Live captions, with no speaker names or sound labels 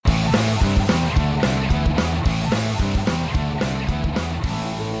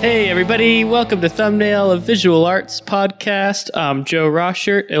Hey everybody, welcome to Thumbnail, a visual arts podcast. I'm Joe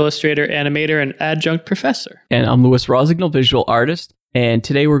Roschert, illustrator, animator, and adjunct professor. And I'm Louis Rosignol, visual artist. And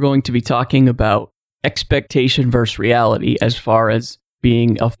today we're going to be talking about expectation versus reality as far as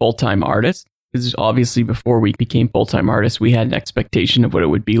being a full-time artist. This is obviously before we became full-time artists, we had an expectation of what it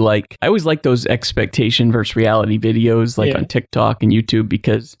would be like. I always like those expectation versus reality videos on TikTok and YouTube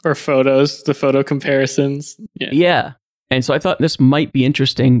because... Or photos, the photo comparisons. Yeah. And so I thought this might be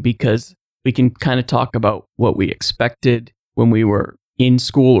interesting because we can kind of talk about what we expected when we were in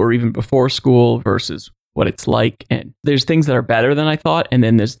school or even before school versus what it's like. And there's things that are better than I thought. And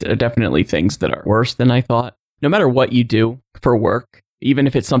then there's definitely things that are worse than I thought. No matter what you do for work, even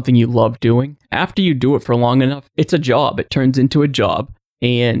if it's something you love doing, after you do it for long enough, it's a job. It turns into a job.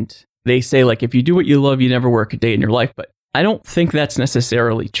 And they say, if you do what you love, you never work a day in your life. But I don't think that's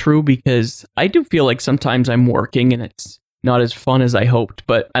necessarily true because I do feel like sometimes I'm working and it's not as fun as I hoped,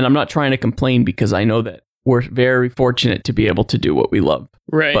 and I'm not trying to complain because I know that we're very fortunate to be able to do what we love.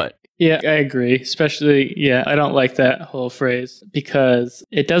 Right. But yeah, I agree. Especially, I don't like that whole phrase because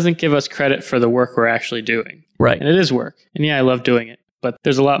it doesn't give us credit for the work we're actually doing. Right. And it is work. And I love doing it. But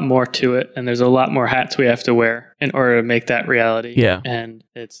there's a lot more to it, and there's a lot more hats we have to wear in order to make that reality. Yeah. And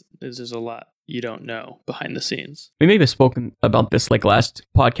there's a lot you don't know behind the scenes. We may have spoken about this last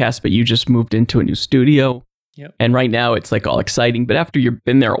podcast, but you just moved into a new studio. Yep. And right now it's all exciting, but after you've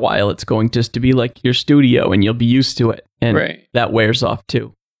been there a while, it's going just to be like your studio and you'll be used to it. And that wears off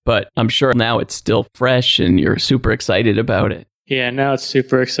too. But I'm sure now it's still fresh and you're super excited about it. Yeah, now it's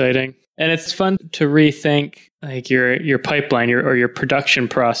super exciting. And it's fun to rethink your pipeline or your production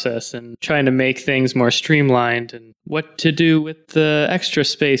process and trying to make things more streamlined and what to do with the extra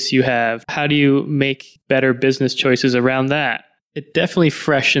space you have. How do you make better business choices around that? It definitely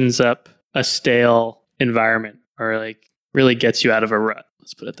freshens up a stale environment or really gets you out of a rut.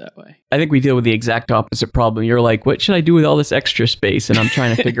 Let's put it that way. I think we deal with the exact opposite problem. You're like, what should I do with all this extra space? And I'm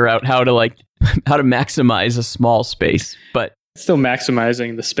trying to figure out how to maximize a small space, but still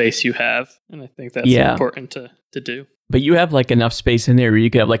maximizing the space you have. And I think that's important to do. But you have enough space in there where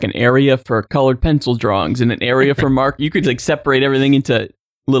you could have an area for colored pencil drawings and an area for mark. You could separate everything into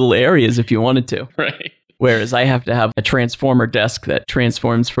little areas if you wanted to. Right. Whereas I have to have a transformer desk that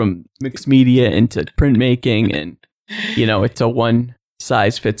transforms from mixed media into printmaking and, it's a one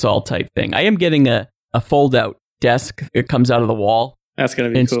size fits all type thing. I am getting a fold out desk. It comes out of the wall. That's going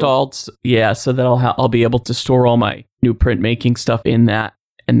to be installed. Cool. Yeah, so that I'll be able to store all my new printmaking stuff in that.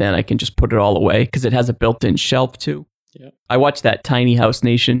 And then I can just put it all away because it has a built-in shelf too. Yeah. I watched that Tiny House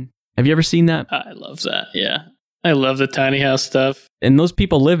Nation. Have you ever seen that? I love that. Yeah. I love the tiny house stuff. And those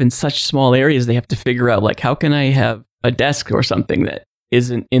people live in such small areas, they have to figure out, how can I have a desk or something that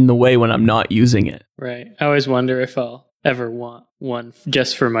isn't in the way when I'm not using it? Right. I always wonder if I'll ever want one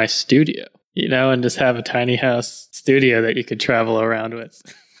just for my studio, and just have a tiny house studio that you could travel around with.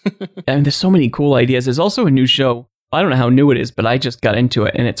 And there's so many cool ideas. There's also a new show. I don't know how new it is, but I just got into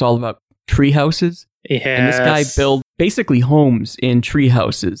it, and it's all about tree houses. Yes. And this guy builds basically homes in tree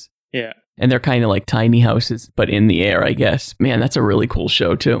houses. Yeah. And they're kind of like tiny houses, but in the air, I guess. Man, that's a really cool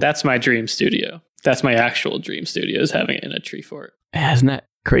show, too. That's my dream studio. That's my actual dream studio, is having it in a tree fort. Isn't that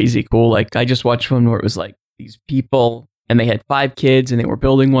crazy cool? I just watched one where it was these people, and they had 5 kids, and they were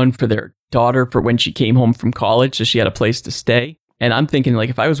building one for their daughter for when she came home from college, so she had a place to stay. And I'm thinking,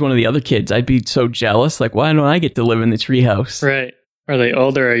 if I was one of the other kids, I'd be so jealous. Why don't I get to live in the tree house? Right. Are they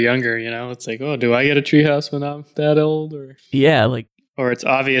older or younger? It's do I get a tree house when I'm that old? Or yeah, or it's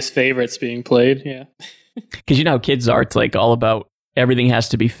obvious favorites being played. Yeah. Because how kids are, it's all about everything has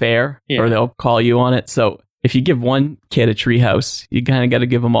to be fair or they'll call you on it. So if you give one kid a treehouse, you kind of got to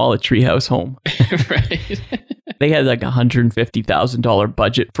give them all a treehouse home. Right. They had $150,000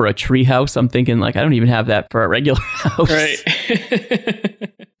 budget for a treehouse. I'm thinking I don't even have that for a regular house.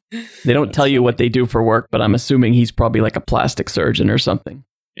 Right. They don't tell you what they do for work, but I'm assuming he's probably a plastic surgeon or something.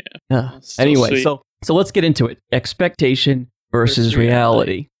 Yeah. Anyway, so let's get into it. Expectation versus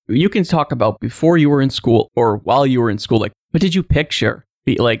reality. You can talk about before you were in school or while you were in school. What did you picture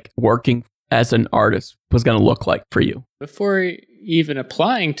working as an artist was going to look like for you? Before even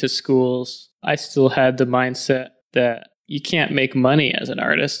applying to schools, I still had the mindset that you can't make money as an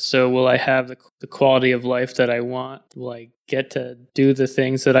artist. So will I have the quality of life that I want? Will I get to do the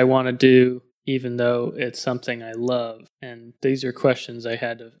things that I want to do, even though it's something I love? And these are questions I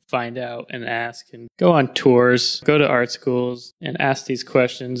had to find out and ask and go on tours, go to art schools and ask these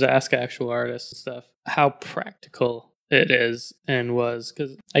questions, ask actual artists and stuff, how practical it is and was.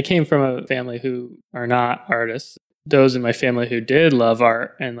 Because I came from a family who are not artists. those in my family who did love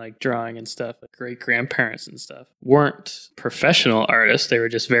art and like drawing and stuff, like great grandparents and stuff, weren't professional artists. They were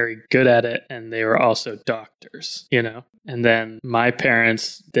just very good at it. And they were also doctors, you know? And then my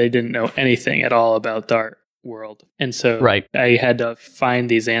parents, they didn't know anything at all about the art world. And so I had to find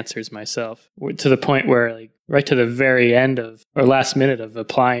these answers myself, to the point where like right to the very end of, or last minute of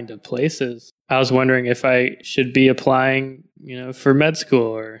applying to places, I was wondering if I should be applying, you know, for med school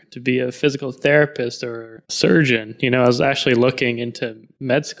or to be a physical therapist or surgeon. You know, I was actually looking into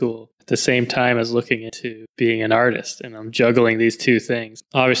med school at the same time as looking into being an artist. And I'm juggling these two things.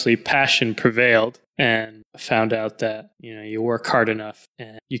 Obviously, passion prevailed, and I found out that, you know, you work hard enough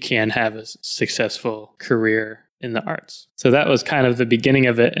and you can have a successful career in the arts. So that was kind of the beginning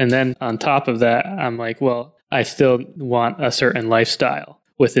of it. And then on top of that, I'm like, well, I still want a certain lifestyle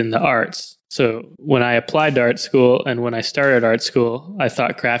within the arts. So when I applied to art school and when I started art school, I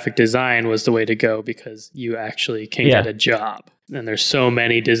thought graphic design was the way to go because you actually can get a job. And there's so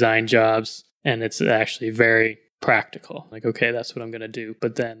many design jobs and it's actually very practical. Like, okay, that's what I'm going to do.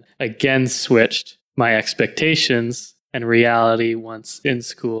 But then again, switched my expectations and reality once in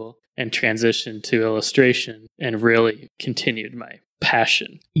school and transitioned to illustration and really continued my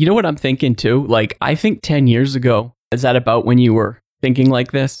passion. You know what I'm thinking too? Like, I think 10 years ago, is that about when you were thinking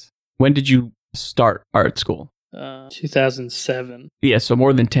like this? When did you start art school? 2007. Yeah, so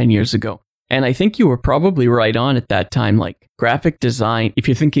more than 10 years ago. And I think you were probably right on at that time. Like graphic design, if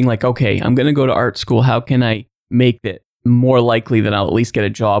you're thinking like, okay, I'm going to go to art school, how can I make it more likely that I'll at least get a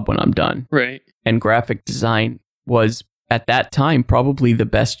job when I'm done? Right. And graphic design was at that time probably the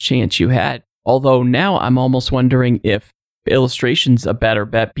best chance you had. Although now I'm almost wondering if illustration's a better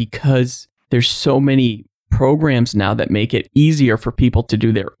bet because there's so many programs now that make it easier for people to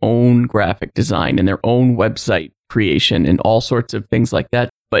do their own graphic design and their own website creation and all sorts of things like that.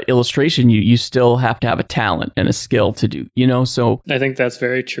 But illustration, you still have to have a talent and a skill to do, you know? So I think that's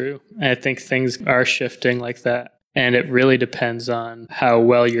very true. I think things are shifting like that. And it really depends on how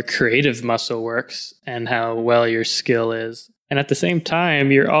well your creative muscle works and how well your skill is. And at the same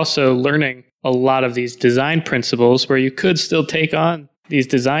time, you're also learning a lot of these design principles where you could still take on these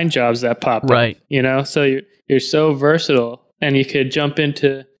design jobs that pop up, you know? So you're so versatile and you could jump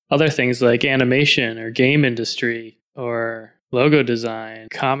into other things like animation or game industry or logo design,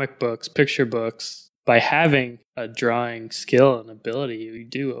 comic books, picture books. By having a drawing skill and ability, you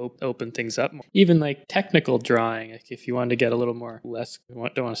do open things up more. Even like technical drawing, like if you want to get a little more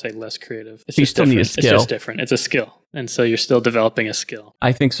don't want to say less creative. You still need a skill. It's just different. It's a skill. And so you're still developing a skill.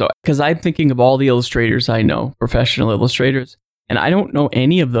 I think so. Because I'm thinking of all the illustrators I know, professional illustrators, and I don't know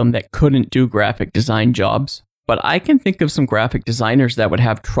any of them that couldn't do graphic design jobs. But I can think of some graphic designers that would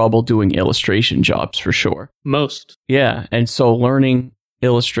have trouble doing illustration jobs for sure. Most. Yeah. And so learning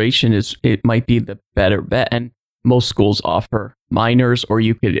illustration it might be the better bet. And most schools offer minors, or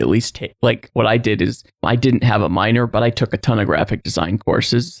you could at least take, like what I did is I didn't have a minor, but I took a ton of graphic design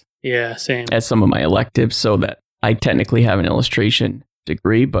courses. Yeah, same. As some of my electives, so that I technically have an illustration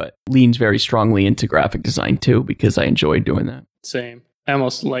degree, but leans very strongly into graphic design too, because I enjoy doing that. Same. I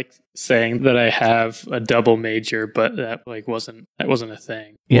almost like saying that I have a double major, but that wasn't a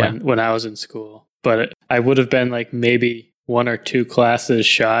thing when I was in school. But I would have been like maybe one or two classes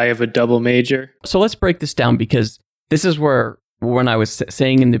shy of a double major. So let's break this down, because this is where, when I was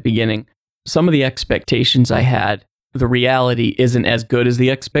saying in the beginning, some of the expectations I had, the reality isn't as good as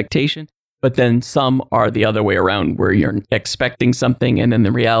the expectation, but then some are the other way around, where you're expecting something and then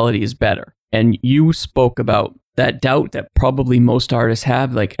the reality is better. And you spoke about that doubt that probably most artists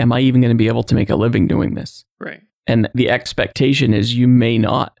have, like, am I even going to be able to make a living doing this? Right. And the expectation is you may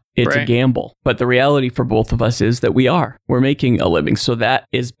not. It's a gamble. But the reality for both of us is that we're making a living. So that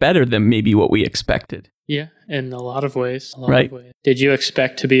is better than maybe what we expected. Yeah, in a lot of ways. Right. Did you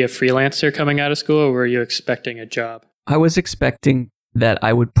expect to be a freelancer coming out of school, or were you expecting a job? I was expecting that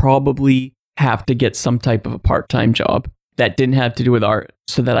I would probably have to get some type of a part-time job that didn't have to do with art,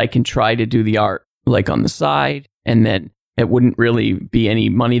 so that I can try to do the art like on the side. And then it wouldn't really be any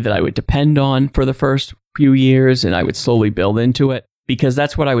money that I would depend on for the first few years, and I would slowly build into it. Because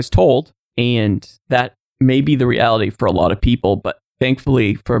that's what I was told, and that may be the reality for a lot of people. But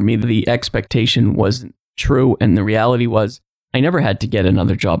thankfully for me, the expectation wasn't true, and the reality was I never had to get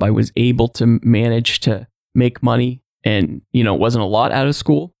another job. I was able to manage to make money, and it wasn't a lot out of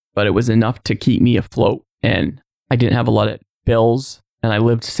school, but it was enough to keep me afloat, and I didn't have a lot of bills, and I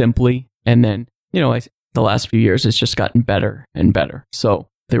lived simply. And then, the last few years, it's just gotten better and better. So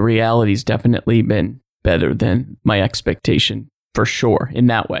the reality's definitely been better than my expectation. For sure, in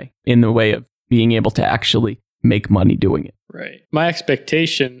that way, in the way of being able to actually make money doing it. Right. My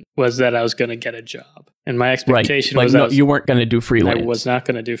expectation was that I was going to get a job. And my expectation Like, was no, you weren't going to do freelance. I was not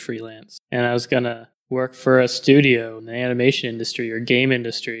going to do freelance. And I was going to work for a studio in the animation industry or game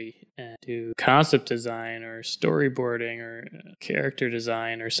industry and do concept design or storyboarding or character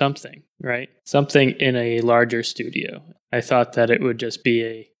design or something, right? Something in a larger studio. I thought that it would just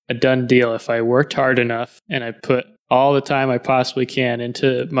be a done deal. If I worked hard enough and I put all the time I possibly can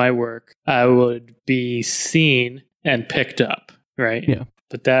into my work, I would be seen and picked up, right? Yeah.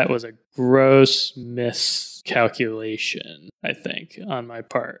 But that was a gross miscalculation, I think, on my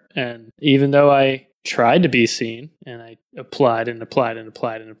part. And even though I tried to be seen and I applied, it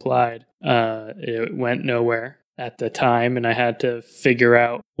went nowhere at the time, and I had to figure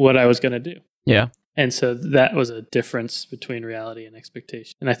out what I was going to do. Yeah. And so that was a difference between reality and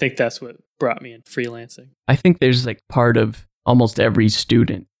expectation. And I think that's what brought me into freelancing. I think there's like part of almost every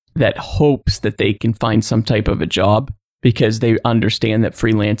student that hopes that they can find some type of a job because they understand that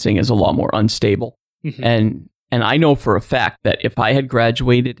freelancing is a lot more unstable. Mm-hmm. And I know for a fact that if I had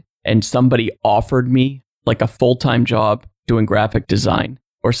graduated and somebody offered me like a full-time job doing graphic design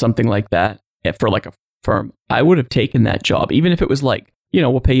or something like that for like a firm, I would have taken that job, even if it was like,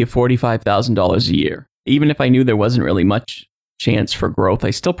 we'll pay you $45,000 a year. Even if I knew there wasn't really much chance for growth,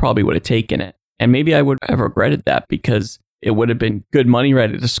 I still probably would have taken it. And maybe I would have regretted that because it would have been good money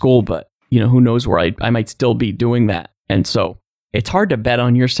right at the school, but who knows where I might still be doing that. And so it's hard to bet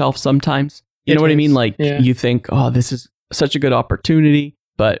on yourself sometimes. You know what I mean? Like you think, oh, this is such a good opportunity.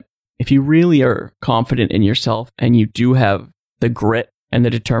 But if you really are confident in yourself and you do have the grit and the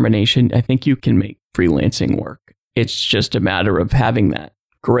determination, I think you can make freelancing work. It's just a matter of having that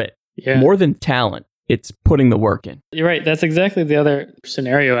grit. Yeah. More than talent, it's putting the work in. You're right. That's exactly the other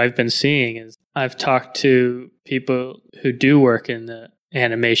scenario I've been seeing is I've talked to people who do work in the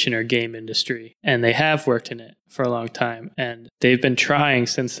animation or game industry, and they have worked in it for a long time. And they've been trying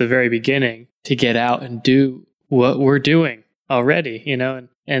since the very beginning to get out and do what we're doing already,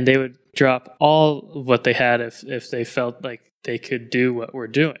 and they would drop all of what they had if they felt like they could do what we're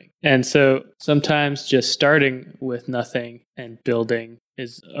doing. And so sometimes just starting with nothing and building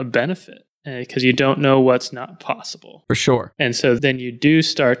is a benefit because you don't know what's not possible. For sure. And so then you do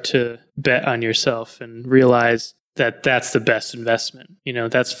start to bet on yourself and realize that that's the best investment.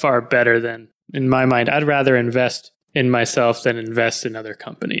 That's far better than, in my mind, I'd rather invest in myself than invest in other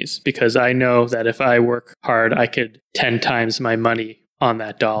companies because I know that if I work hard, I could 10 times my money on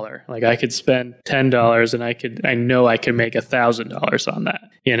that dollar. Like I could spend $10 and I know I could make $1,000 on that,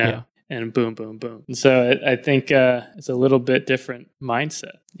 Yeah. And boom, boom, boom. And so I think it's a little bit different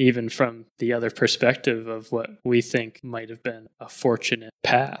mindset, even from the other perspective of what we think might have been a fortunate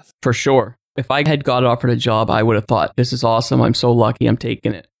path. For sure. If I had got offered a job, I would have thought, this is awesome. I'm so lucky I'm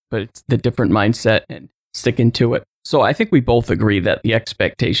taking it. But it's the different mindset and sticking to it. So I think we both agree that the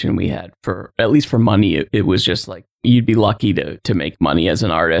expectation we had for, at least for money, it was just like, you'd be lucky to make money as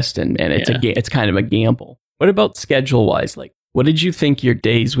an artist. And it's kind of a gamble. What about schedule wise? Like, what did you think your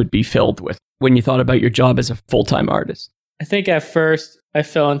days would be filled with when you thought about your job as a full-time artist? I think at first I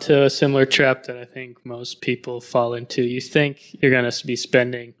fell into a similar trap that I think most people fall into. You think you're going to be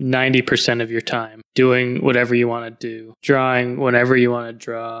spending 90% of your time doing whatever you want to do, drawing whenever you want to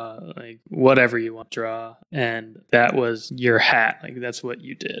draw, like whatever you want to draw. And that was your hat. Like that's what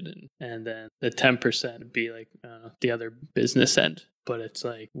you did. And then the 10% would be like the other business end. But it's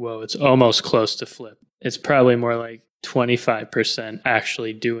like, whoa, it's almost close to flip. It's probably more like 25%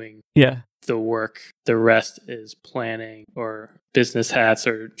 actually doing the work. The rest is planning or business hats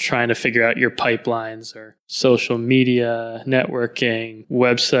or trying to figure out your pipelines or social media, networking,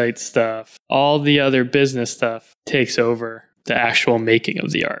 website stuff. All the other business stuff takes over the actual making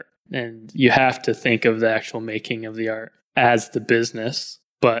of the art. And you have to think of the actual making of the art as the business.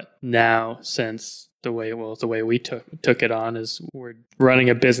 But now, since the way we took it on is we're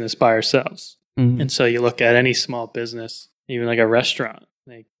running a business by ourselves. Mm-hmm. And so you look at any small business, even like a restaurant,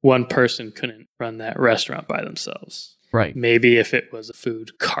 like one person couldn't run that restaurant by themselves. Right. Maybe if it was a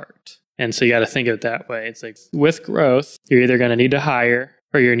food cart. And so you got to think of it that way. It's like with growth, you're either going to need to hire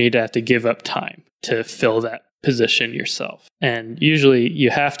or you need to have to give up time to fill that position yourself. And usually you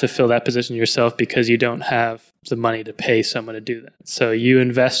have to fill that position yourself because you don't have the money to pay someone to do that. So you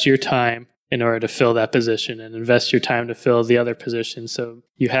invest your time in order to fill that position and invest your time to fill the other position. So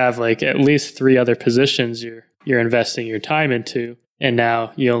you have like at least 3 other positions you're investing your time into, and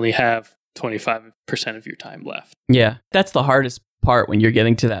now you only have 25% of your time left. Yeah, that's the hardest part when you're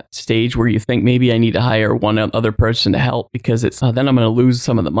getting to that stage where you think maybe I need to hire one other person to help because it's then I'm going to lose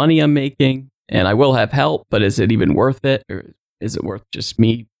some of the money I'm making and I will have help, but is it even worth it? Or is it worth just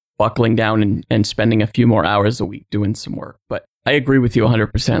me buckling down and spending a few more hours a week doing some work. But I agree with you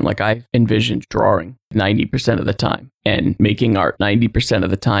 100%. Like I envisioned drawing 90% of the time and making art 90%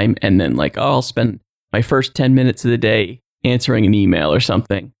 of the time. And then like, oh, I'll spend my first 10 minutes of the day answering an email or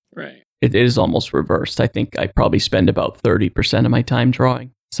something. Right. It is almost reversed. I think I probably spend about 30% of my time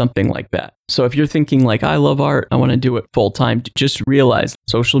drawing, something like that. So if you're thinking like, I love art, I want to do it full time, just realize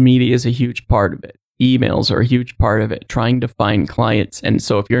social media is a huge part of it. Emails are a huge part of it, trying to find clients. And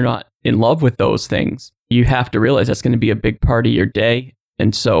so if you're not in love with those things, you have to realize that's going to be a big part of your day.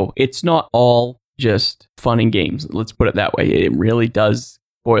 And so it's not all just fun and games. Let's put it that way. It really does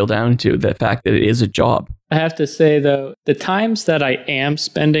boil down to the fact that it is a job. I have to say, though, the times that I am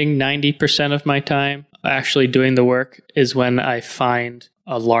spending 90% of my time actually doing the work is when I find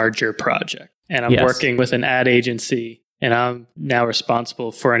a larger project. And I'm working with an ad agency, and I'm now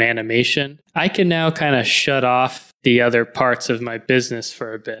responsible for an animation. I can now kind of shut off the other parts of my business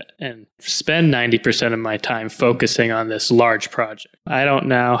for a bit and spend 90% of my time focusing on this large project. I don't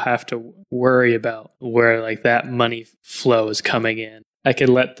now have to worry about where like that money flow is coming in. I could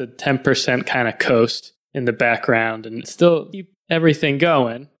let the 10% kind of coast in the background and still keep everything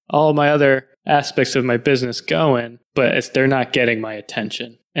going, all my other aspects of my business going, but they're not getting my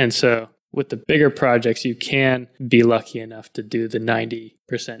attention. And so with the bigger projects, you can be lucky enough to do the 90%,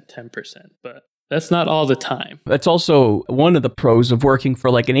 10%, but that's not all the time. That's also one of the pros of working for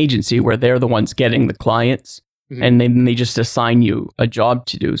like an agency where they're the ones getting the clients, and then they just assign you a job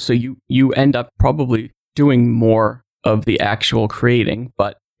to do. So you end up probably doing more of the actual creating,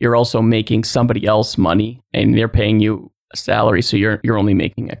 but you're also making somebody else money and they're paying you a salary. So you're only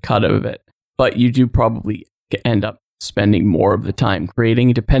making a cut of it, but you do probably end up spending more of the time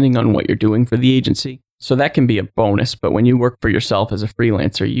creating depending on what you're doing for the agency. So that can be a bonus. But when you work for yourself as a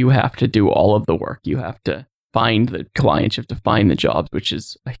freelancer, you have to do all of the work. You have to find the clients, you have to find the jobs, which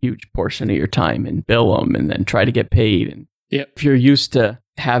is a huge portion of your time, and bill them and then try to get paid. And if you're used to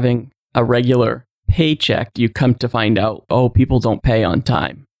having a regular paycheck, you come to find out, oh, people don't pay on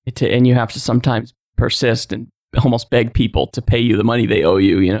time. And you have to sometimes persist and almost beg people to pay you the money they owe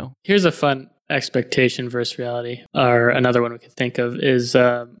you, you know? Here's a fun expectation versus reality, or another one we can think of is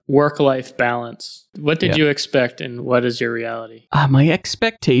work-life balance. What did you expect and what is your reality? My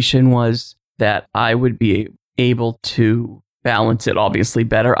expectation was that I would be able to balance it obviously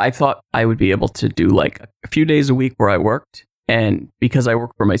better. I thought I would be able to do like a few days a week where I worked. And because I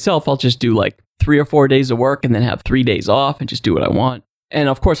work for myself, I'll just do like 3 or 4 days of work and then have 3 days off and just do what I want. And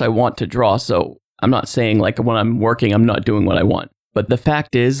of course, I want to draw. So I'm not saying like when I'm working, I'm not doing what I want. But the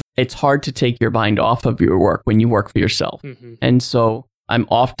fact is, it's hard to take your mind off of your work when you work for yourself. And so I'm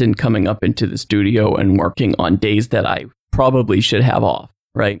often coming up into the studio and working on days that I probably should have off,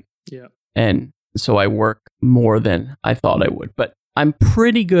 right? Yeah. And so I work more than I thought I would. But I'm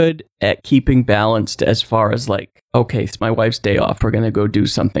pretty good at keeping balanced as far as like, okay, it's my wife's day off. We're going to go do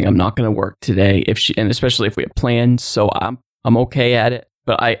something. I'm not going to work today, and especially if we have plans. So I'm okay at it.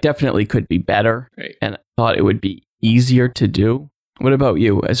 But I definitely could be better. Right. And I thought it would be easier to do. What about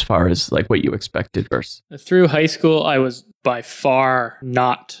you as far as like what you expected versus? Through high school, I was by far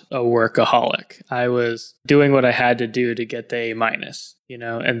not a workaholic. I was doing what I had to do to get the A minus, you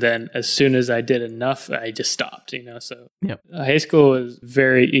know, and then as soon as I did enough, I just stopped, you know. So high school was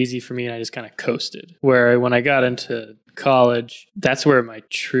very easy for me and I just kind of coasted. Where when I got into college, that's where my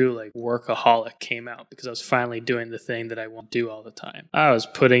true like workaholic came out, because I was finally doing the thing that I won't do all the time. I was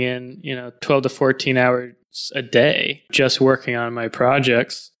putting in, 12 to 14 hours a day just working on my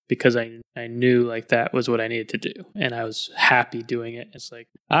projects because I knew like that was what I needed to do. And I was happy doing it. It's like,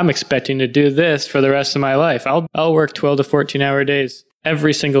 I'm expecting to do this for the rest of my life. I'll work 12 to 14 hour days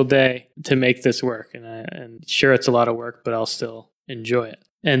every single day to make this work. And sure, it's a lot of work, but I'll still enjoy it.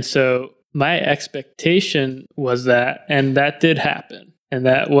 And so my expectation was that, and that did happen. And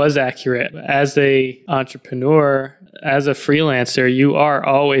that was accurate. As a entrepreneur, as a freelancer, you are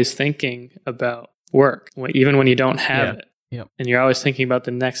always thinking about work, even when you don't have it. Yep. And you're always thinking about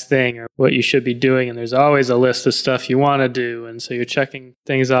the next thing or what you should be doing. And there's always a list of stuff you want to do. And so you're checking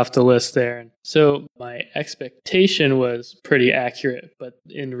things off the list there. And so my expectation was pretty accurate, but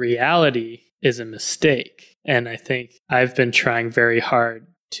in reality is a mistake. And I think I've been trying very hard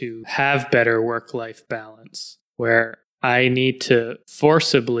to have better work-life balance where I need to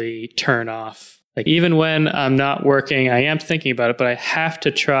forcibly turn off. Like even when I'm not working, I am thinking about it, but I have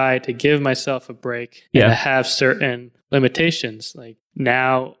to try to give myself a break and to have certain limitations. Like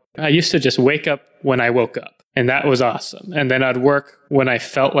now, I used to just wake up when I woke up, and that was awesome. And then I'd work when I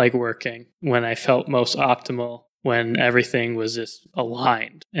felt like working, when I felt most optimal. when everything was just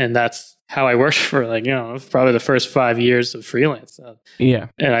aligned. And that's how I worked for probably the first 5 years of freelance. Yeah.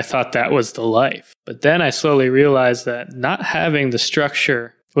 And I thought that was the life. But then I slowly realized that not having the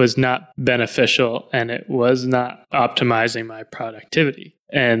structure was not beneficial, and it was not optimizing my productivity.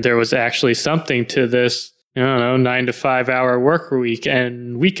 And there was actually something to this, 9 to 5 hour work week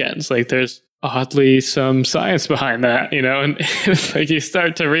and weekends. Like there's oddly some science behind that, and it's like you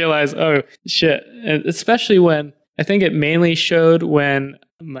start to realize, oh shit. And especially when I think it mainly showed when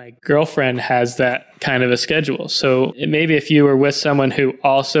my girlfriend has that kind of a schedule. So maybe if you were with someone who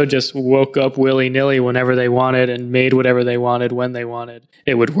also just woke up willy-nilly whenever they wanted and made whatever they wanted when they wanted,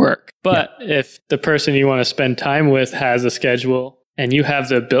 it would work. But if the person you want to spend time with has a schedule and you have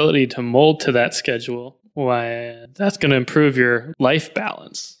the ability to mold to that schedule, why, that's going to improve your life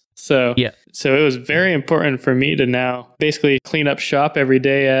balance. So it was very important for me to now basically clean up shop every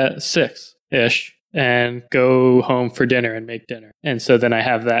day at 6-ish and go home for dinner and make dinner. And so then I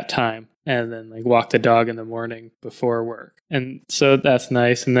have that time and then like walk the dog in the morning before work. And so that's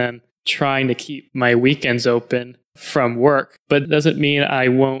nice. And then trying to keep my weekends open from work, but it doesn't mean I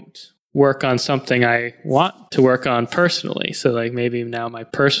won't work on something I want to work on personally. So like maybe now my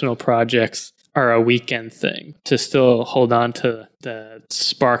personal projects are a weekend thing to still hold on to the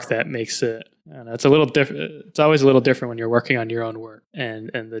spark that makes it. It's a little different. It's always a little different when you're working on your own work and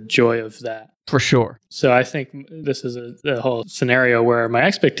the joy of that. For sure. So I think this is the whole scenario where my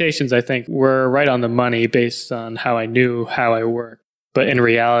expectations, I think, were right on the money based on how I knew how I worked. But in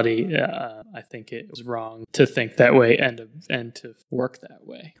reality, I think it was wrong to think that way and to work that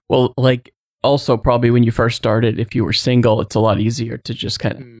way. Well, like also probably when you first started, if you were single, it's a lot easier to just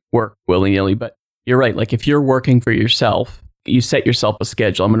kind of work willy-nilly. But you're right. Like if you're working for yourself, you set yourself a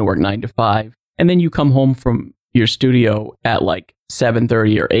schedule. I'm going to work 9 to 5. And then you come home from your studio at like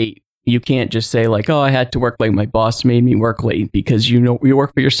 7:30 or 8. You can't just say like, oh, I had to work late. My boss made me work late, because you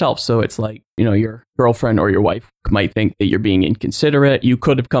work for yourself. So it's like, your girlfriend or your wife might think that you're being inconsiderate. You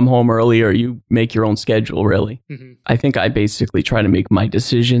could have come home earlier. You make your own schedule, really. Mm-hmm. I think I basically try to make my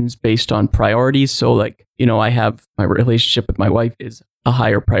decisions based on priorities. So like, I have my relationship with my wife is a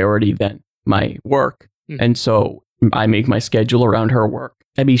higher priority than my work. Mm-hmm. And so I make my schedule around her work.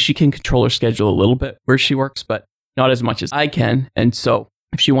 I mean, she can control her schedule a little bit where she works, but not as much as I can. And so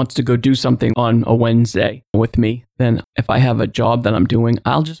if she wants to go do something on a Wednesday with me, then if I have a job that I'm doing,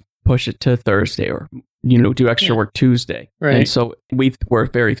 I'll just push it to Thursday or, do extra work Tuesday. Right. And so we're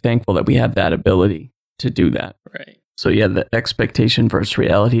very thankful that we have that ability to do that. Right. So yeah, the expectation versus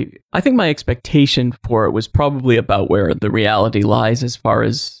reality. I think my expectation for it was probably about where the reality lies as far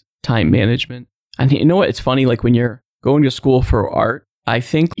as time management. And you know what? It's funny, like when you're going to school for art, I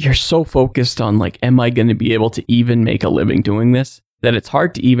think you're so focused on like, am I going to be able to even make a living doing this? That it's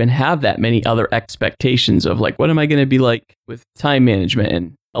hard to even have that many other expectations of like, what am I going to be like with time management?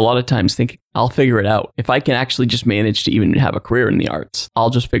 And a lot of times thinking, I'll figure it out. If I can actually just manage to even have a career in the arts, I'll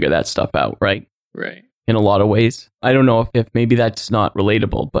just figure that stuff out, right? Right. In a lot of ways. I don't know if maybe that's not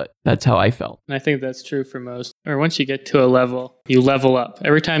relatable, but that's how I felt. And I think that's true for most. Or once you get to a level, you level up.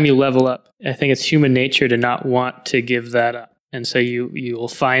 Every time you level up, I think it's human nature to not want to give that up. And so you will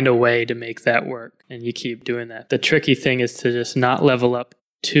find a way to make that work, and you keep doing that. The tricky thing is to just not level up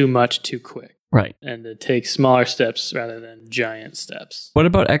too much too quick. Right. And to take smaller steps rather than giant steps. What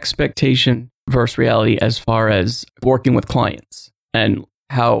about expectation versus reality as far as working with clients and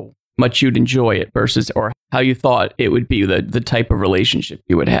how much you'd enjoy it versus, or how you thought it would be the type of relationship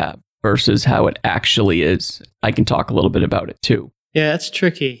you would have versus how it actually is? I can talk a little bit about it too. Yeah, that's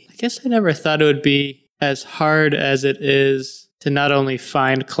tricky. I guess I never thought it would be as hard as it is to not only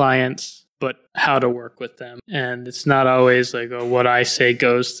find clients, but how to work with them. And it's not always like a what I say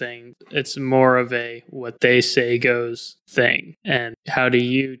goes thing. It's more of a what they say goes thing. And how do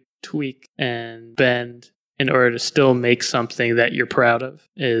you tweak and bend in order to still make something that you're proud of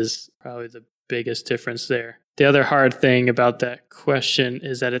is probably the biggest difference there. The other hard thing about that question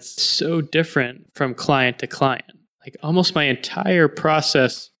is that it's so different from client to client. Like almost my entire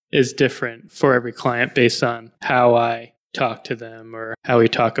process is different for every client based on how I talk to them or how we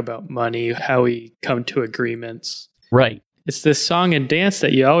talk about money, how we come to agreements. Right. It's this song and dance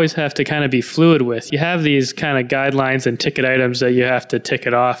that you always have to kind of be fluid with. You have these kind of guidelines and ticket items that you have to tick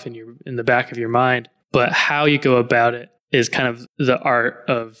it off in the back of your mind. But how you go about it is kind of the art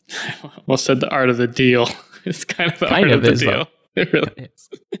of, I almost said the art of the deal. It's kind of the art of the deal. It really is.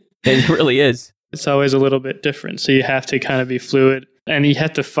 It really is. It's always a little bit different. So you have to kind of be fluid. And you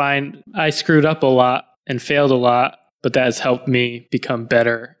have to find, I screwed up a lot and failed a lot, but that has helped me become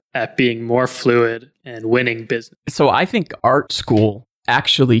better at being more fluid and winning business. So I think art school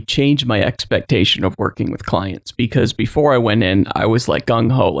actually changed my expectation of working with clients, because before I went in, I was like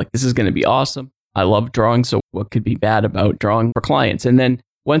gung-ho, like this is going to be awesome. I love drawing, so what could be bad about drawing for clients? And then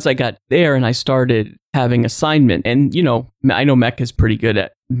once I got there and I started having assignment, and I know Mech is pretty good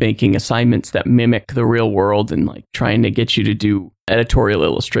at making assignments that mimic the real world and like trying to get you to do editorial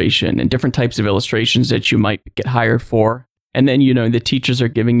illustration and different types of illustrations that you might get hired for. And then, the teachers are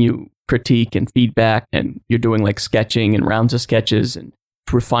giving you critique and feedback, and you're doing like sketching and rounds of sketches and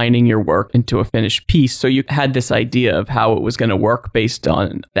refining your work into a finished piece. So you had this idea of how it was going to work based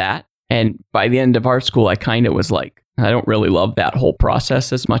on that. And by the end of art school, I kind of was like, I don't really love that whole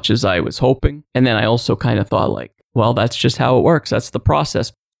process as much as I was hoping. And then I also kind of thought like, well, that's just how it works. That's the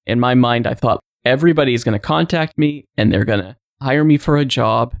process. In my mind, I thought everybody is going to contact me and they're going to hire me for a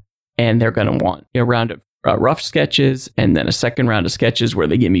job, and they're going to want a round of rough sketches and then a second round of sketches where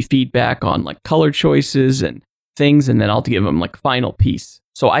they give me feedback on like color choices and things. And then I'll give them like final piece.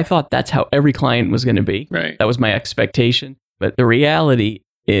 So I thought that's how every client was going to be. Right. That was my expectation. But the reality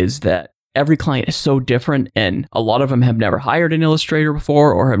is that every client is so different, and a lot of them have never hired an illustrator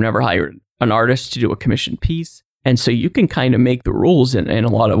before or have never hired an artist to do a commissioned piece. And so you can kind of make the rules in a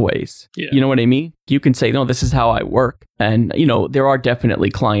lot of ways. Yeah. You know what I mean? You can say, no, this is how I work. And, there are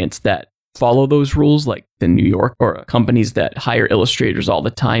definitely clients that follow those rules, like the New York or companies that hire illustrators all the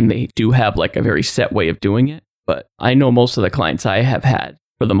time. They do have like a very set way of doing it. But I know most of the clients I have had,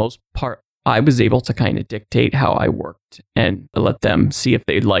 for the most part, I was able to kind of dictate how I worked and let them see if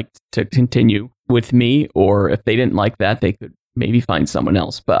they'd like to continue with me, or if they didn't like that, they could maybe find someone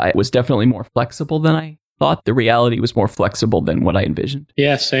else. But I was definitely more flexible than I thought. The reality was more flexible than what I envisioned.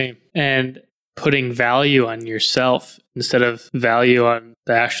 Yeah, same. And putting value on yourself instead of value on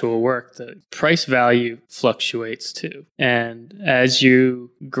the actual work, the price value fluctuates too. And as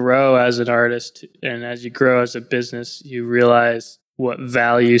you grow as an artist and as you grow as a business, you realize what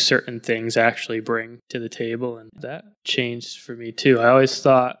value certain things actually bring to the table. And that changed for me too. I always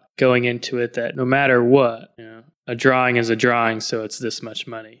thought going into it that no matter what, a drawing is a drawing, so it's this much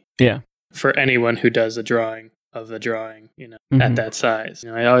money. Yeah. For anyone who does a drawing of the drawing, at that size.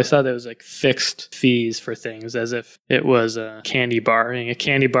 I always thought there was like fixed fees for things, as if it was a candy bar. A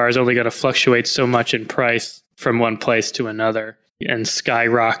candy bar is only going to fluctuate so much in price from one place to another and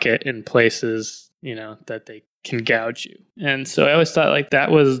skyrocket in places, that they can gouge you. And so I always thought like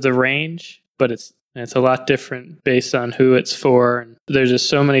that was the range, but it's a lot different based on who it's for. And there's just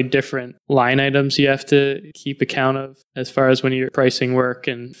so many different line items you have to keep account of as far as when you're pricing work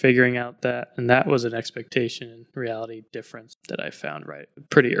and figuring out that. And that was an expectation and reality difference that I found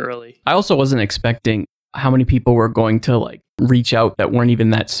pretty early. I also wasn't expecting how many people were going to like reach out that weren't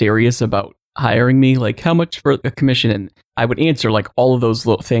even that serious about hiring me. Like, how much for a commission? And I would answer like all of those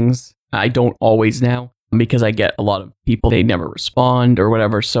little things. I don't always now, because I get a lot of people, they never respond or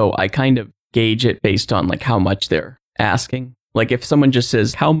whatever. So I kind of gauge it based on like how much they're asking. Like if someone just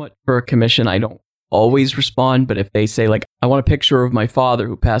says, how much for a commission? I don't always respond. But if they say like, I want a picture of my father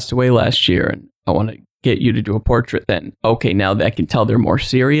who passed away last year and I want to get you to do a portrait, then okay, now I can tell they're more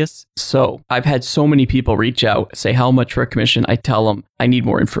serious. So I've had so many people reach out, say how much for a commission. I tell them I need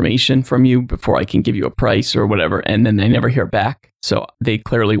more information from you before I can give you a price or whatever. And then they never hear back. So they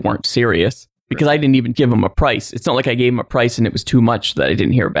clearly weren't serious, because I didn't even give them a price. It's not like I gave them a price and it was too much that I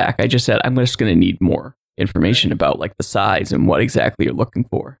didn't hear back. I just said, I'm just going to need more information about like the size and what exactly you're looking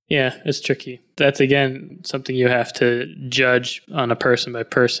for. Yeah, it's tricky. That's again, something you have to judge on a person by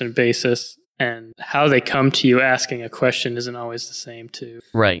person basis. And how they come to you asking a question isn't always the same too.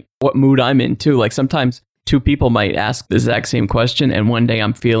 Right. What mood I'm in too. Like sometimes two people might ask the exact same question, and one day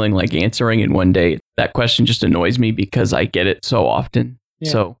I'm feeling like answering, and one day that question just annoys me because I get it so often.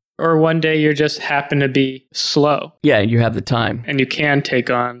 Yeah. So, or one day you just happen to be slow. Yeah, you have the time. And you can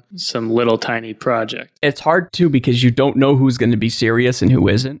take on some little tiny project. It's hard too, because you don't know who's going to be serious and who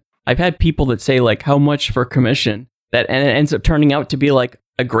isn't. I've had people that say like, how much for commission? And it ends up turning out to be like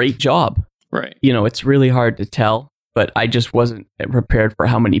a great job. Right. It's really hard to tell, but I just wasn't prepared for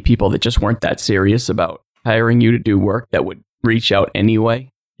how many people that just weren't that serious about hiring you to do work that would reach out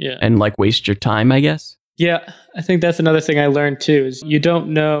anyway. Yeah. And like waste your time, I guess. Yeah, I think that's another thing I learned too, is you don't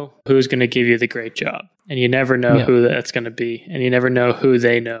know who's going to give you the great job, and you never know who that's going to be, and you never know who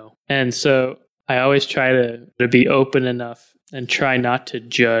they know. And so I always try to be open enough and try not to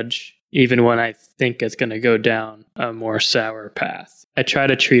judge, even when I think it's going to go down a more sour path. I try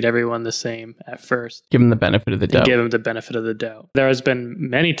to treat everyone the same at first. Give them the benefit of the doubt. Give them the benefit of the doubt. There has been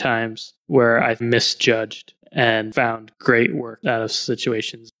many times where I've misjudged and found great work out of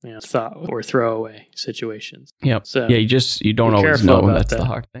situations, thought or throwaway situations. Yep. So yeah, you don't always know. That's that. the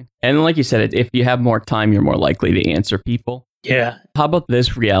hard thing. And like you said, if you have more time, you're more likely to answer people. Yeah. How about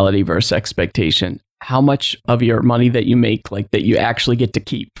this reality versus expectation? How much of your money that you make, like that you actually get to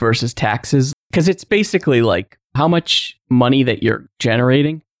keep versus taxes? Because it's basically like how much money that you're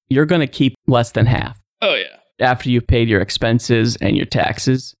generating, you're going to keep less than half. Oh, yeah. After you've paid your expenses and your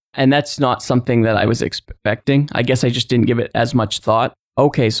taxes. And that's not something that I was expecting. I guess I just didn't give it as much thought.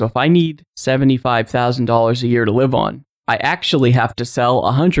 Okay, so if I need $75,000 a year to live on, I actually have to sell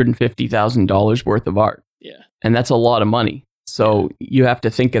 $150,000 worth of art. Yeah. And that's a lot of money. So you have to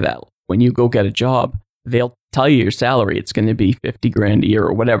think of that. When you go get a job, they'll tell you your salary. It's going to be 50 grand a year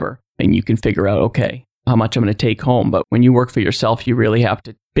or whatever. And you can figure out, okay, how much I'm going to take home. But when you work for yourself, you really have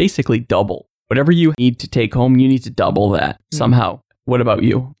to basically double. Whatever you need to take home, you need to double that somehow. What about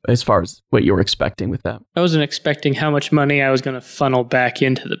you as far as what you were expecting with that? I wasn't expecting how much money I was going to funnel back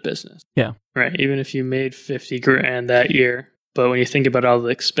into the business. Yeah. Right. Even if you made 50 grand that year. But when you think about all the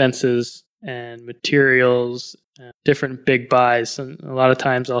expenses and materials, different big buys, and a lot of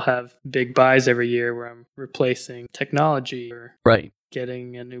times I'll have big buys every year where I'm replacing technology or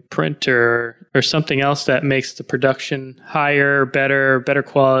getting a new printer or something else that makes the production higher, better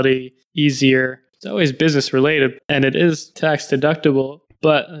quality, easier. It's always business related and it is tax deductible,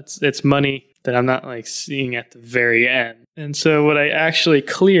 but it's money that I'm not like seeing at the very end. And so what I actually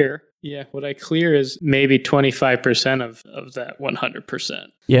clear, is maybe 25% of that 100%.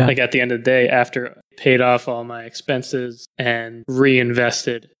 Yeah. Like at the end of the day, after I paid off all my expenses and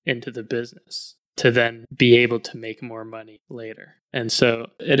reinvested into the business to then be able to make more money later. And so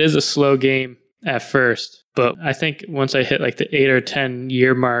it is a slow game at first, but I think once I hit like the 8 or 10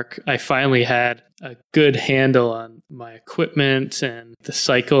 year mark, I finally had a good handle on my equipment and the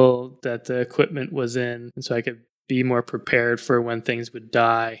cycle that the equipment was in. And so I could be more prepared for when things would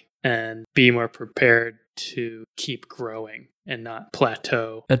die and be more prepared to keep growing and not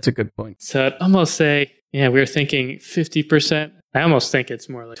plateau. That's a good point. So I'd almost say, we were thinking 50%. I almost think it's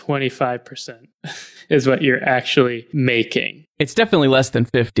more like 25% is what you're actually making. It's definitely less than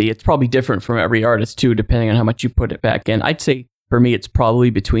 50. It's probably different from every artist too, depending on how much you put it back in. I'd say for me, it's probably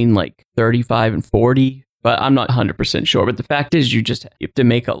between like 35 and 40, but I'm not 100% sure. But the fact is you have to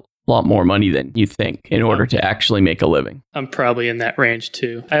make a lot more money than you think in order to actually make a living. I'm probably in that range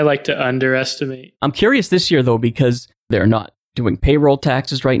too. I like to underestimate. I'm curious this year though, because they're not doing payroll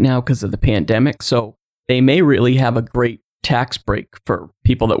taxes right now because of the pandemic. So they may really have a great tax break for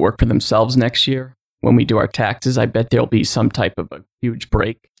people that work for themselves next year. When we do our taxes, I bet there'll be some type of a huge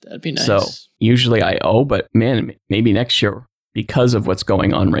break. That'd be nice. So usually I owe, but man, maybe next year, because of what's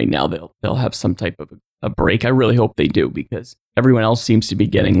going on right now, they'll have some type of a break. I really hope they do because everyone else seems to be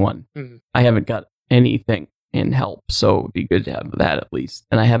getting one. Mm-hmm. I haven't got anything in help, so it'd be good to have that at least.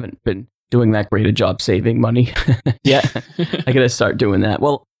 And I haven't been doing that great a job saving money yet. I got to start doing that.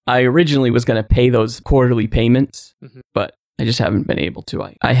 Well, I originally was going to pay those quarterly payments, but I just haven't been able to.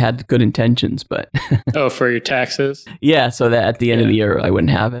 I had good intentions, but... Oh, for your taxes? Yeah, so that at the end of the year, I wouldn't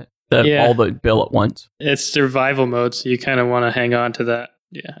have it. All the bill at once. It's survival mode, so you kind of want to hang on to that.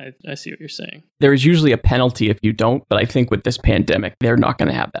 Yeah, I see what you're saying. There's usually a penalty if you don't, but I think with this pandemic, they're not going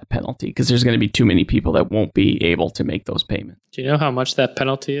to have that penalty because there's going to be too many people that won't be able to make those payments. Do you know how much that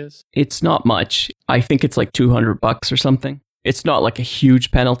penalty is? It's not much. I think it's like $200 or something. It's not like a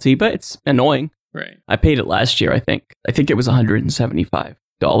huge penalty, but it's annoying. Right. I paid it last year, I think. I think it was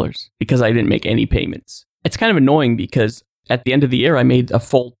 $175 because I didn't make any payments. It's kind of annoying because at the end of the year, I made a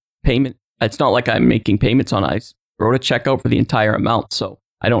full payment. It's not like I'm making payments on. I wrote a check out for the entire amount. So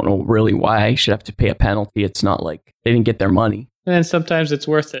I don't know really why I should have to pay a penalty. It's not like they didn't get their money. And then sometimes it's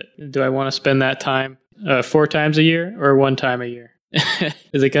worth it. Do I want to spend that time 4 times a year or 1 time a year?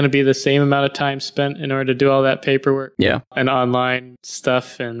 Is it going to be the same amount of time spent in order to do all that paperwork? Yeah. And online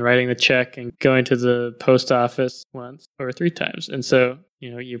stuff and writing the check and going to the post office once or 3 times. And so,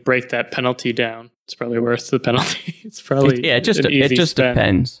 you break that penalty down. It's probably worth the penalty. It's probably it just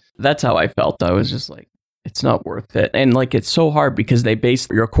depends. That's how I felt. I was just like, it's not worth it. And like, it's so hard because they base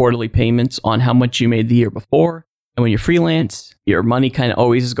your quarterly payments on how much you made the year before. And when you're freelance, your money kind of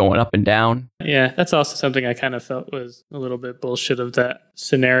always is going up and down. Yeah, that's also something I kind of felt was a little bit bullshit of that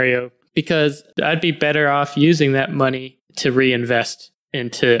scenario because I'd be better off using that money to reinvest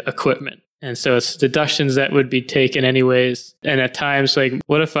into equipment. And so it's deductions that would be taken anyways. And at times, like,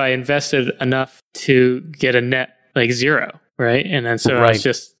 what if I invested enough to get a net like 0, right? And then so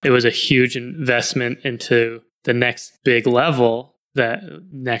it was a huge investment into the next big level that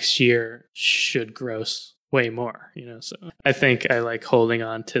next year should gross way more, so I think I like holding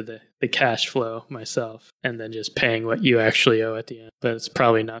on to the cash flow myself and then just paying what you actually owe at the end. But it's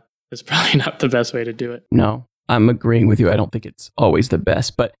probably not the best way to do it. No, I'm agreeing with you. I don't think it's always the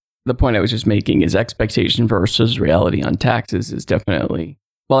best, but the point I was just making is expectation versus reality on taxes is definitely,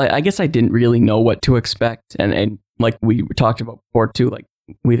 well, I guess I didn't really know what to expect. And like we talked about before too, like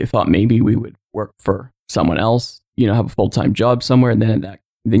we thought maybe we would work for someone else, have a full-time job somewhere, and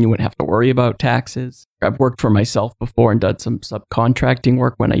then you wouldn't have to worry about taxes. I've worked for myself before and done some subcontracting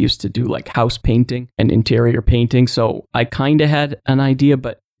work when I used to do like house painting and interior painting. So I kind of had an idea,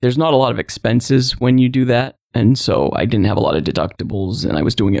 but there's not a lot of expenses when you do that. And so I didn't have a lot of deductibles, and I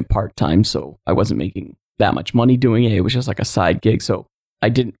was doing it part-time. So I wasn't making that much money doing it. It was just like a side gig. So I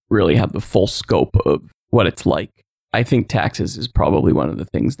didn't really have the full scope of what it's like. I think taxes is probably one of the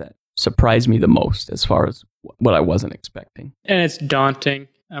things that surprised me the most as far as what I wasn't expecting. And it's daunting.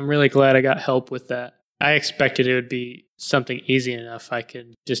 I'm really glad I got help with that. I expected it would be something easy enough. I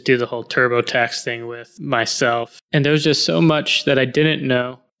could just do the whole TurboTax thing with myself. And there was just so much that I didn't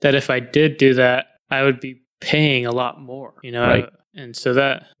know that if I did do that, I would be paying a lot more, Right. And so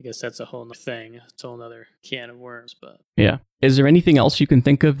that, I guess that's a whole nother thing. It's a whole nother can of worms. But yeah. Is there anything else you can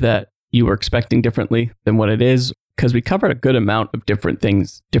think of that you were expecting differently than what it is? Because we covered a good amount of different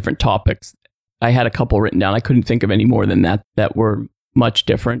things, different topics. I had a couple written down. I couldn't think of any more than that were much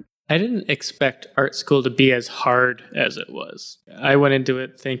different. I didn't expect art school to be as hard as it was. I went into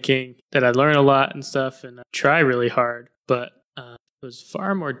it thinking that I'd learn a lot and stuff and I'd try really hard, but it was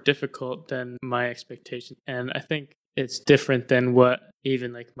far more difficult than my expectations. And I think it's different than what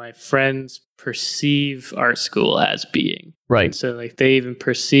even like my friends perceive art school as being. Right. So like they even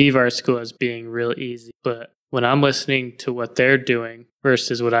perceive art school as being real easy. But when I'm listening to what they're doing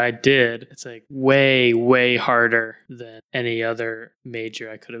versus what I did, it's like way, way harder than any other major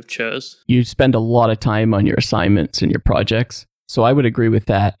I could have chose. You spend a lot of time on your assignments and your projects. So I would agree with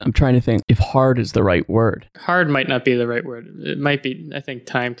that. I'm trying to think if hard is the right word. Hard might not be the right word. It might be, I think,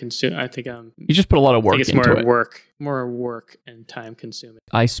 time consuming. You just put a lot of work into it. I think it's more work and time consuming.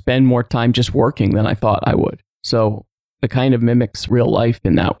 I spend more time just working than I thought I would. So it kind of mimics real life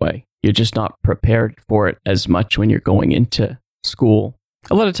in that way. You're just not prepared for it as much when you're going into school.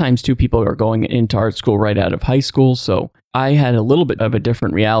 A lot of times, too, people are going into art school right out of high school. So I had a little bit of a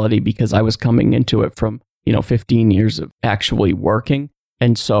different reality because I was coming into it from 15 years of actually working.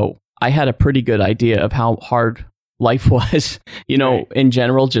 And so I had a pretty good idea of how hard life was, Right. in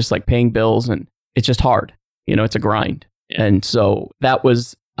general, just like paying bills, and it's just hard, it's a grind. Yeah. And so that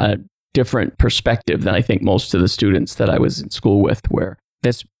was a different perspective than I think most of the students that I was in school with, where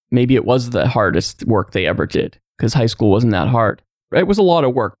maybe it was the hardest work they ever did because high school wasn't that hard. It was a lot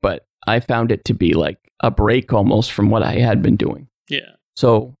of work, but I found it to be like a break almost from what I had been doing. Yeah.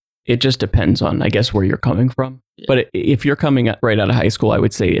 So it just depends on, I guess, where you're coming from. Yeah. But if you're coming right out of high school, I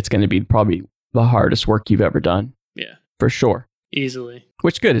would say it's going to be probably the hardest work you've ever done. Yeah. For sure. Easily.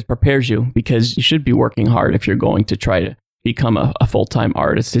 Which good, it prepares you because you should be working hard if you're going to try to become a full-time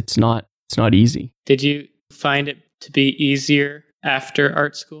artist. It's not easy. Did you find it to be easier after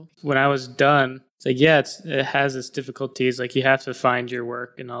art school? When I was done, it's like, yeah, it has its difficulties. Like you have to find your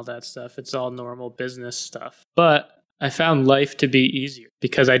work and all that stuff. It's all normal business stuff. But I found life to be easier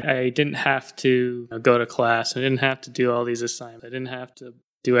because I didn't have to go to class. I didn't have to do all these assignments. I didn't have to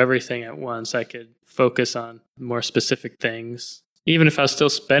do everything at once. I could focus on more specific things. Even if I was still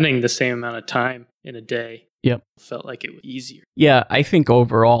spending the same amount of time in a day, Yep. it felt like it was easier. Yeah, I think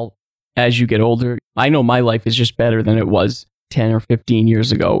overall, as you get older, I know my life is just better than it was 10 or 15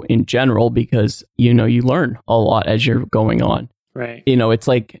 years ago in general because, you learn a lot as you're going on. Right. It's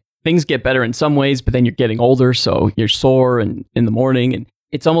like things get better in some ways, but then you're getting older, so you're sore and in the morning. And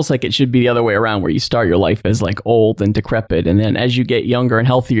it's almost like it should be the other way around, where you start your life as like old and decrepit. And then as you get younger and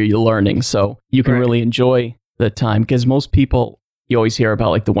healthier, you're learning. So you can Right. really enjoy the time because most people, you always hear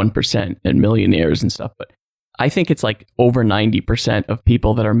about like the 1% and millionaires and stuff. But I think it's like over 90% of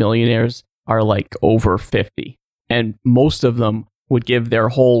people that are millionaires are like over 50. And most of them would give their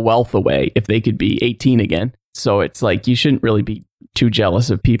whole wealth away if they could be 18 again. So it's like you shouldn't really be too jealous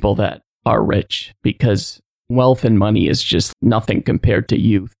of people that are rich because wealth and money is just nothing compared to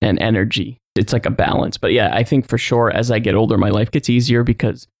youth and energy. It's like a balance. But yeah, I think for sure as I get older, my life gets easier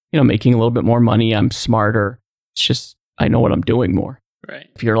because, making a little bit more money, I'm smarter. It's just, I know what I'm doing more. Right.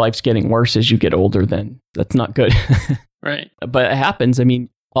 If your life's getting worse as you get older, then that's not good. Right. But it happens. I mean,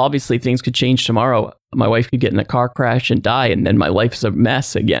 obviously things could change tomorrow. My wife could get in a car crash and die, and then my life's a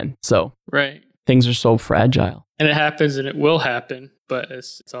mess again. So Right. things are so fragile. And it happens and it will happen, but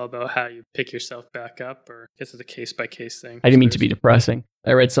it's all about how you pick yourself back up, or I guess it's a case-by-case thing. I didn't mean to be depressing.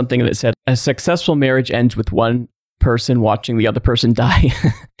 I read something that said, a successful marriage ends with one person watching the other person die,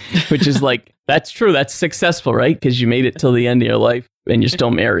 which is like, that's true. That's successful, right? Because you made it till the end of your life and you're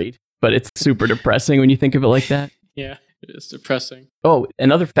still married. But it's super depressing when you think of it like that. Yeah. It's depressing. Oh,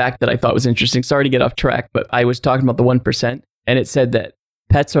 another fact that I thought was interesting. Sorry to get off track, but I was talking about the 1%, and it said that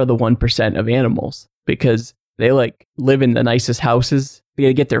pets are the 1% of animals because they like live in the nicest houses.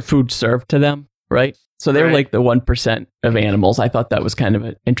 They get their food served to them, right? So they're like the 1% of animals. I thought that was kind of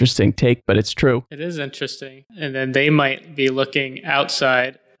an interesting take, but it's true. It is interesting. And then they might be looking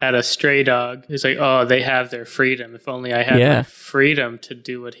outside at a stray dog who's like, oh, they have their freedom. If only I had my freedom to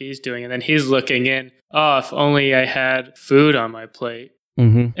do what he's doing. And then he's looking in, oh, if only I had food on my plate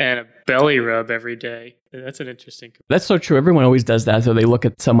and a belly rub every day. That's an interesting. That's so true. Everyone always does that. So they look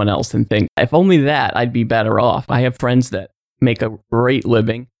at someone else and think, if only that, I'd be better off. I have friends that make a great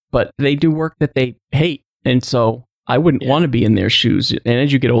living, but they do work that they hate. And so I wouldn't want to be in their shoes. And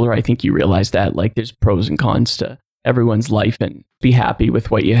as you get older, I think you realize that like there's pros and cons to everyone's life, and be happy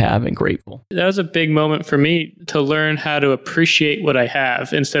with what you have and grateful. That was a big moment for me to learn how to appreciate what I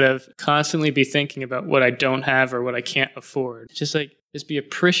have instead of constantly be thinking about what I don't have or what I can't afford. Just be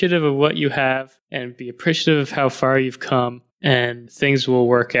appreciative of what you have and be appreciative of how far you've come, and things will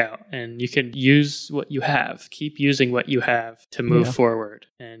work out. And you can use what you have. Keep using what you have to move forward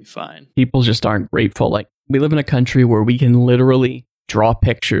and fine. People just aren't grateful. Like, we live in a country where we can literally draw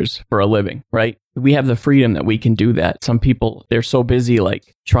pictures for a living, right? We have the freedom that we can do that. Some people, they're so busy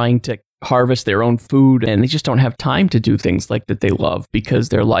like trying to harvest their own food, and they just don't have time to do things like that they love because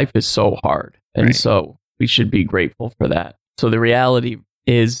their life is so hard. And so we should be grateful for that. So the reality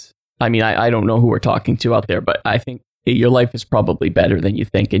is, I mean, I don't know who we're talking to out there, but I think your life is probably better than you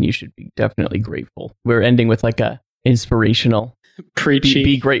think, and you should be definitely grateful. We're ending with like a inspirational preachy,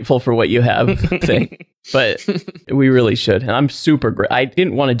 be grateful for what you have thing, but we really should. And I'm super grateful. I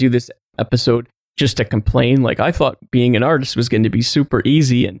didn't want to do this episode just to complain. Like, I thought being an artist was going to be super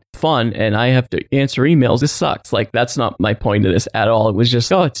easy and fun, and I have to answer emails. This sucks. Like, that's not my point of this at all. It was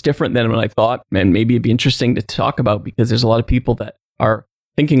just, it's different than what I thought, and maybe it'd be interesting to talk about because there's a lot of people that are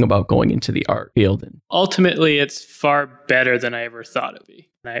thinking about going into the art field. And ultimately, it's far better than I ever thought it would be.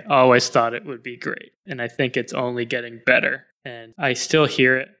 And I always thought it would be great. And I think it's only getting better. And I still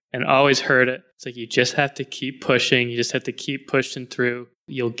hear it and always heard it. It's like, you just have to keep pushing. You just have to keep pushing through.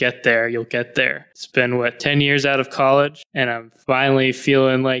 You'll get there. You'll get there. It's been 10 years out of college, and I'm finally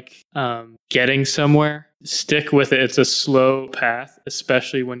feeling like getting somewhere. Stick with it. It's a slow path,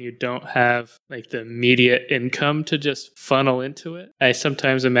 especially when you don't have like the immediate income to just funnel into it. I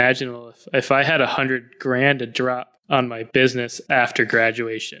sometimes imagine, well, if I had $100,000 to drop on my business after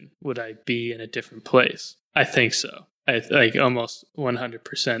graduation, would I be in a different place? I think so. I like almost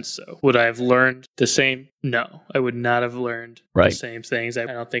 100% so. Would I have learned the same? No, I would not have learned the same things. I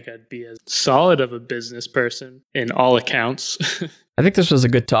don't think I'd be as solid of a business person in all accounts. I think this was a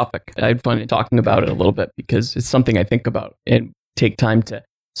good topic. I had fun talking about it a little bit because it's something I think about and take time to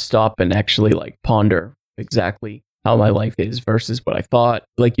stop and actually like ponder exactly how my life is versus what I thought.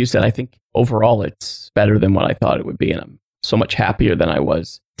 Like you said, I think overall it's better than what I thought it would be. And I'm so much happier than I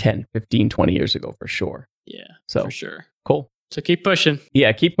was 10, 15, 20 years ago for sure. Yeah, so, for sure. Cool. So keep pushing.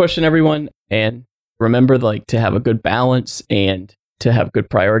 Yeah, keep pushing, everyone. And remember like to have a good balance and to have good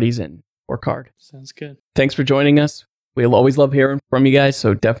priorities and work hard. Sounds good. Thanks for joining us. We'll always love hearing from you guys.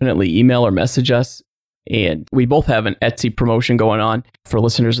 So definitely email or message us. And we both have an Etsy promotion going on for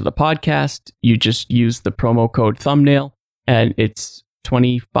listeners of the podcast. You just use the promo code thumbnail and it's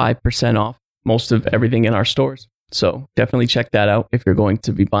 25% off most of everything in our stores. So definitely check that out. If you're going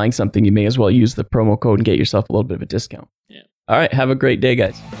to be buying something, you may as well use the promo code and get yourself a little bit of a discount. Yeah. All right. Have a great day,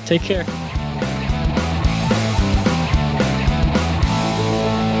 guys. Take care.